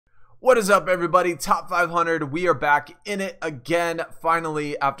What is up, everybody? Top 500. We are back in it again.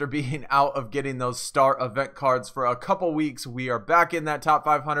 Finally, after being out of getting those star event cards for a couple weeks, we are back in that top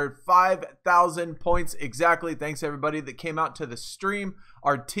 500. 5,000 points exactly. Thanks everybody that came out to the stream.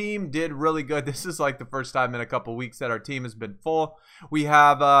 Our team did really good. This is like the first time in a couple weeks that our team has been full. We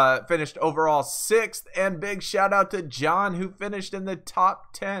have finished overall 6th, and big shout out to John, who finished in the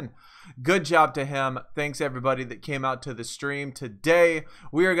top 10. Good job to him. Thanks everybody that came out to the stream. Today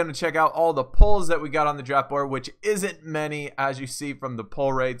we are going to check out all the pulls that we got on the draft board, which isn't many as you see from the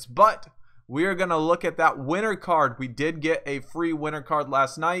pull rates, but we are going to look at that winner card. We did get a free winner card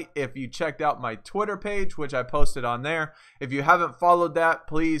last night. If you checked out my Twitter page, which I posted on there, if you haven't followed that,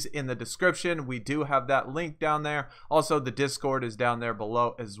 please, in the description, we do have that link down there. Also, the Discord is down there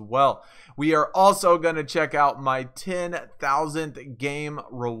below as well. We are also going to check out my 10,000th game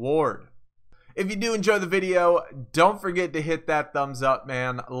reward. If you do enjoy the video, don't forget to hit that thumbs up,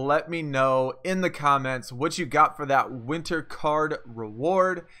 man. Let me know in the comments what you got for that winter card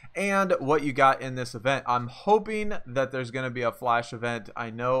reward and what you got in this event. I'm hoping that there's going to be a flash event. I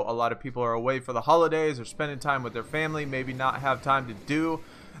know a lot of people are away for the holidays or spending time with their family, maybe not have time to do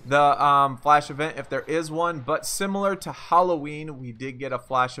the flash event if there is one, but similar to Halloween, we did get a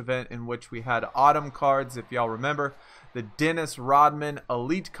flash event in which we had autumn cards. If y'all remember the Dennis Rodman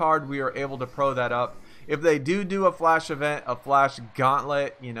elite card, we were able to pro that up. If they do a flash event, a flash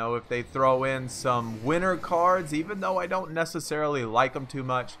gauntlet, you know, if they throw in some winner cards, even though I don't necessarily like them too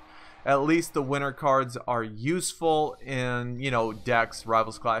much, at least the winner cards are useful in, you know, decks,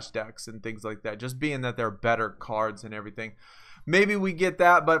 Rivals Clash decks and things like that, just being that they're better cards and everything. Maybe we get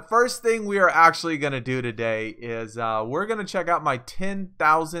that, but first thing we are actually going to do today is we're going to check out my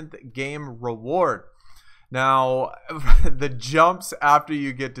 10,000th game reward. Now, the jumps after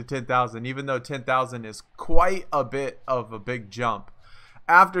you get to 10,000, even though 10,000 is quite a bit of a big jump,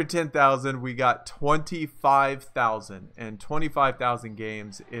 after 10,000 we got 25,000, and 25,000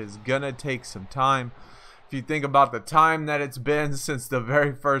 games is going to take some time. If you think about the time that it's been since the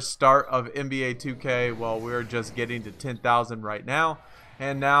very first start of NBA 2K, well, we're just getting to 10,000 right now,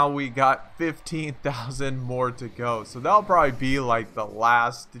 and now we got 15,000 more to go. So that'll probably be like the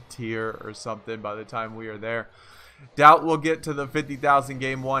last tier or something by the time we are there. Doubt we'll get to the 50,000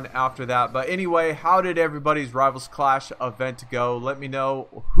 game one after that. But anyway, how did everybody's Rivals Clash event go? Let me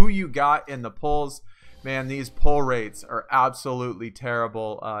know who you got in the polls. Man, these pull rates are absolutely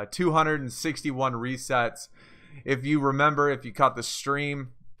terrible. 261 resets. If you remember, if you caught the stream,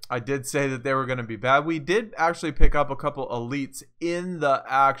 I did say that they were going to be bad. We did actually pick up a couple elites in the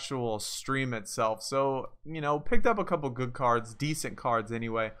actual stream itself. So, you know, picked up a couple good cards, decent cards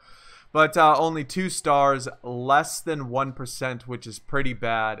anyway. But only 2 stars, less than 1%, which is pretty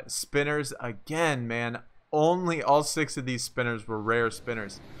bad. Spinners, again, man, only all 6 of these spinners were rare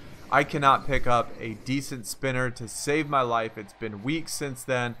spinners. I cannot pick up a decent spinner to save my life. It's been weeks since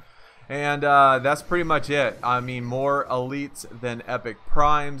then. And that's pretty much it. I mean, more elites than epic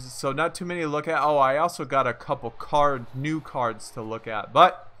primes, so not too many to look at. Oh, I also got a couple new cards to look at.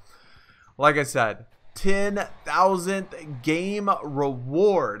 But like I said, 10,000th game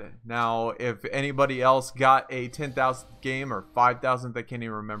reward. Now, if anybody else got a 10,000th game or 5,000th, I can't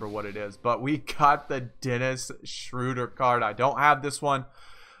even remember what it is. But we got the Dennis Schroeder card. I don't have this one.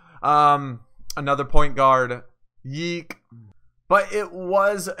 Another point guard. Yeek. But it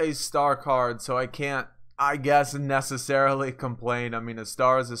was a star card, so I can't, I guess, necessarily complain. I mean, a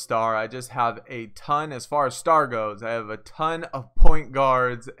star is a star. I just have a ton, as far as star goes, I have a ton of point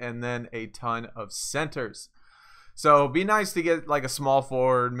guards and then a ton of centers. So it'd be nice to get like a small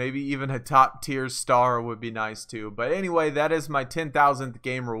forward, maybe even a top tier star would be nice too. But anyway, that is my 10,000th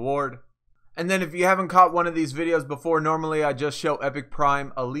game reward. And then if you haven't caught one of these videos before, normally I just show Epic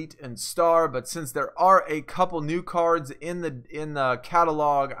Prime, Elite, and Star. But since there are a couple new cards in the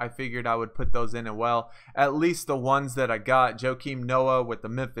catalog, I figured I would put those in as well. At least the ones that I got. Joakim Noah with the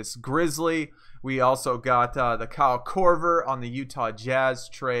Memphis Grizzly. We also got the Kyle Korver on the Utah Jazz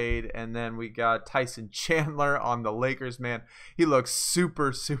trade. And then we got Tyson Chandler on the Lakers. Man, he looks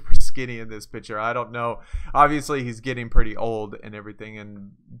super, super skinny in this picture. I don't know. Obviously, he's getting pretty old and everything.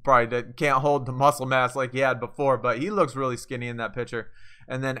 And probably can't hold the muscle mass like he had before. But he looks really skinny in that picture.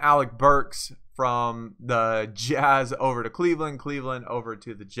 And then Alec Burks from the Jazz over to Cleveland. Cleveland over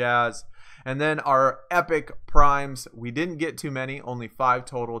to the Jazz. And then our epic primes, we didn't get too many, only 5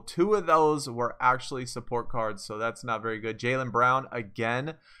 total. 2 of those were actually support cards, so that's not very good. Jaylen Brown,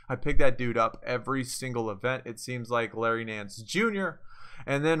 again, I picked that dude up every single event. It seems like Larry Nance Jr.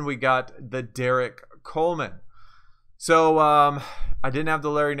 And then we got the Derek Coleman. So I didn't have the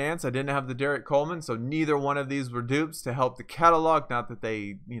Larry Nance, I didn't have the Derek Coleman, so neither one of these were dupes to help the catalog. Not that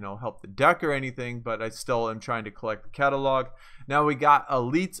they, help the deck or anything, but I still am trying to collect the catalog. Now we got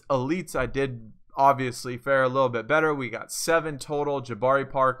elites. Elites, I did obviously fare a little bit better. We got 7 total. Jabari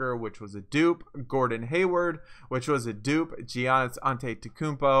Parker, which was a dupe. Gordon Hayward, which was a dupe. Giannis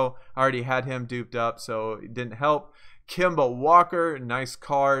Antetokounmpo, I already had him duped up, so it didn't help. Kemba Walker, nice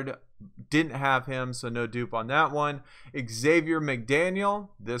card. Didn't have him, so no dupe on that one. Xavier McDaniel,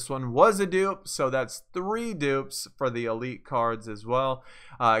 this one was a dupe, so that's 3 dupes for the elite cards as well.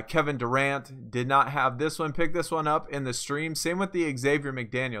 Kevin Durant, did not have this one. Picked this one up in the stream. Same with the Xavier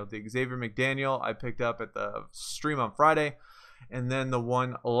McDaniel. The Xavier McDaniel I picked up at the stream on Friday. And then the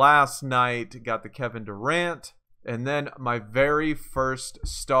one last night got the Kevin Durant. And then my very first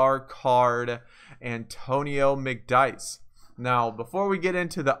star card, Antonio McDyess. Now, before we get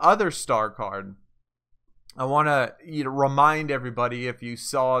into the other star card, I want to remind everybody, if you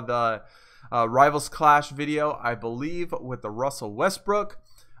saw the Rivals Clash video, I believe, with the Russell Westbrook,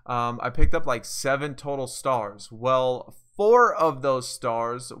 I picked up like 7 total stars. Well, 4 of those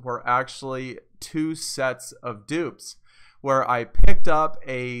stars were actually 2 sets of dupes, where I picked up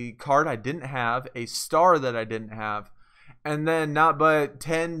a card I didn't have, a star that I didn't have, and then not but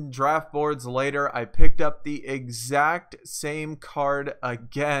 10 draft boards later, I picked up the exact same card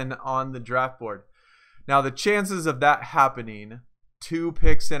again on the draft board. Now, the chances of that happening 2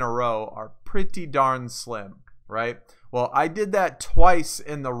 picks in a row are pretty darn slim, right? Well, I did that twice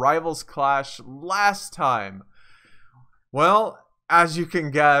in the Rivals Clash last time. Well, as you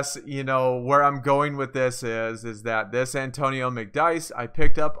can guess, where I'm going with this is that this Antonio McDyess I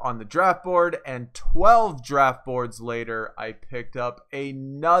picked up on the draft board, and 12 draft boards later, I picked up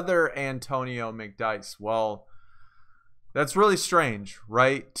another Antonio McDyess. Well, that's really strange,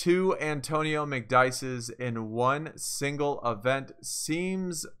 right? 2 Antonio McDyesses in one single event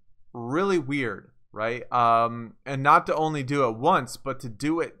seems really weird, right? And not to only do it once, but to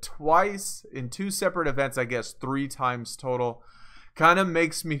do it twice in 2 separate events, I guess 3 times total. Kind of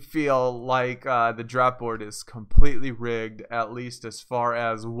makes me feel like the draft board is completely rigged, at least as far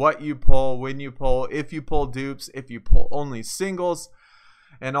as what you pull, when you pull, if you pull dupes, if you pull only singles,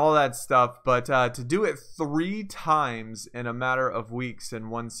 and all that stuff. But to do it 3 times in a matter of weeks in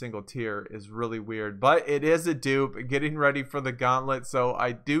one single tier is really weird. But it is a dupe, getting ready for the gauntlet, so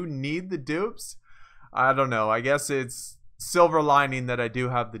I do need the dupes. I don't know. I guess it's silver lining that I do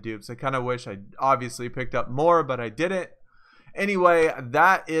have the dupes. I kind of wish I obviously picked up more, but I didn't. Anyway,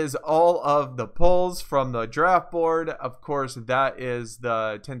 that is all of the pulls from the draft board. Of course, that is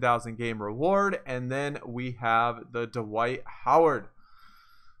the 10,000 game reward. And then we have the Dwight Howard.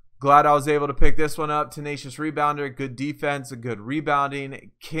 Glad I was able to pick this one up. Tenacious rebounder, good defense, a good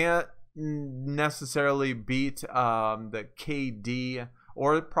rebounding. Can't necessarily beat the KD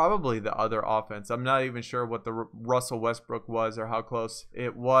or probably the other offense. I'm not even sure what the Russell Westbrook was or how close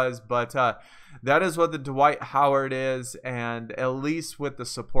it was, but that is what the Dwight Howard is, and at least with the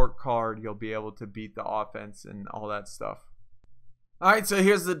support card, you'll be able to beat the offense and all that stuff. All right, so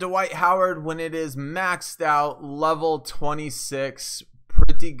here's the Dwight Howard when it is maxed out, level 26.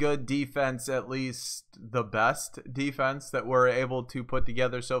 Pretty good defense, at least the best defense that we're able to put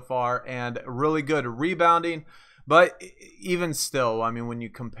together so far, and really good rebounding. But even still, I mean, when you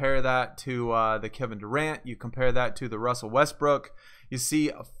compare that to the Kevin Durant, you compare that to the Russell Westbrook, you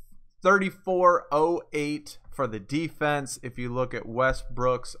see 34.08 for the defense. If you look at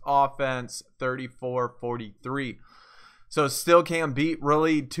Westbrook's offense, 34.43. So still can't beat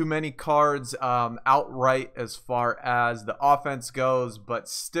really too many cards outright as far as the offense goes, but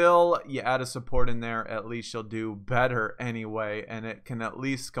still you add a support in there, at least you'll do better anyway, and it can at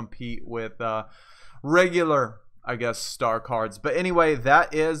least compete with regular, I guess, star cards. But anyway,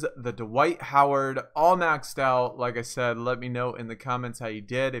 that is the Dwight Howard all maxed out. Like I said, let me know in the comments how you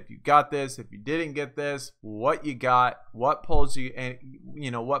did, if you got this, if you didn't get this, what you got, what pulls you, and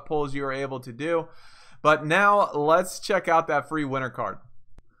what pulls you were able to do. But now let's check out that free winner card.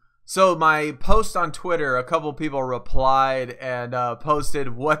 So my post on Twitter, a couple people replied and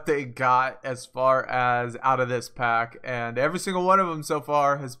posted what they got as far as out of this pack, and every single one of them so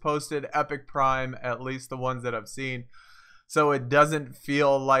far has posted Epic Prime, at least the ones that I've seen. So it doesn't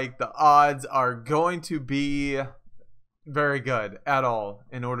feel like the odds are going to be very good at all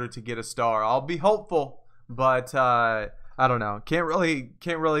in order to get a star. I'll be hopeful, but I don't know. Can't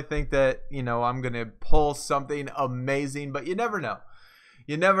really think that I'm gonna pull something amazing, but you never know.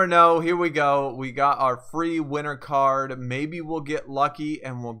 You never know. Here we go. We got our free winner card. Maybe we'll get lucky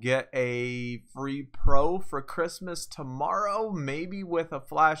and we'll get a free pro for Christmas tomorrow. Maybe with a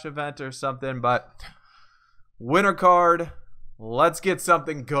flash event or something. But Winner card. Let's get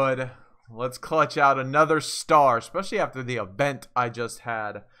something good. Let's clutch out another star, especially after the event I just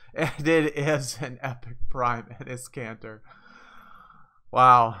had. And it is an epic prime and it's Cantor.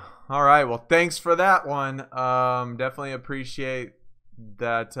 Wow. All right. Well, thanks for that one. Definitely appreciate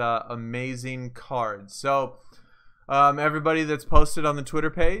that amazing card. So, everybody that's posted on the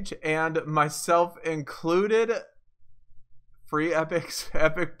Twitter page and myself included, free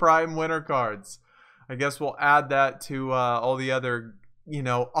epic prime winner cards. I guess we'll add that to all the other, you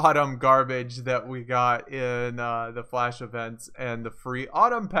know, autumn garbage that we got in the flash events and the free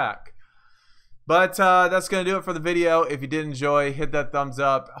autumn pack. But that's going to do it for the video. If you did enjoy, hit that thumbs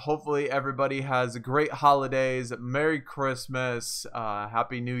up. Hopefully everybody has great holidays, Merry Christmas,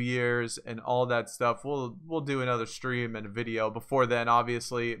 Happy New Year's, and all that stuff. We'll do another stream and a video before then,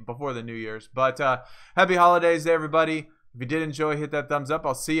 obviously, before the New Year's. But happy holidays to everybody. If you did enjoy, hit that thumbs up.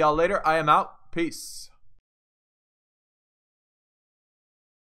 I'll see y'all later. I am out. Peace.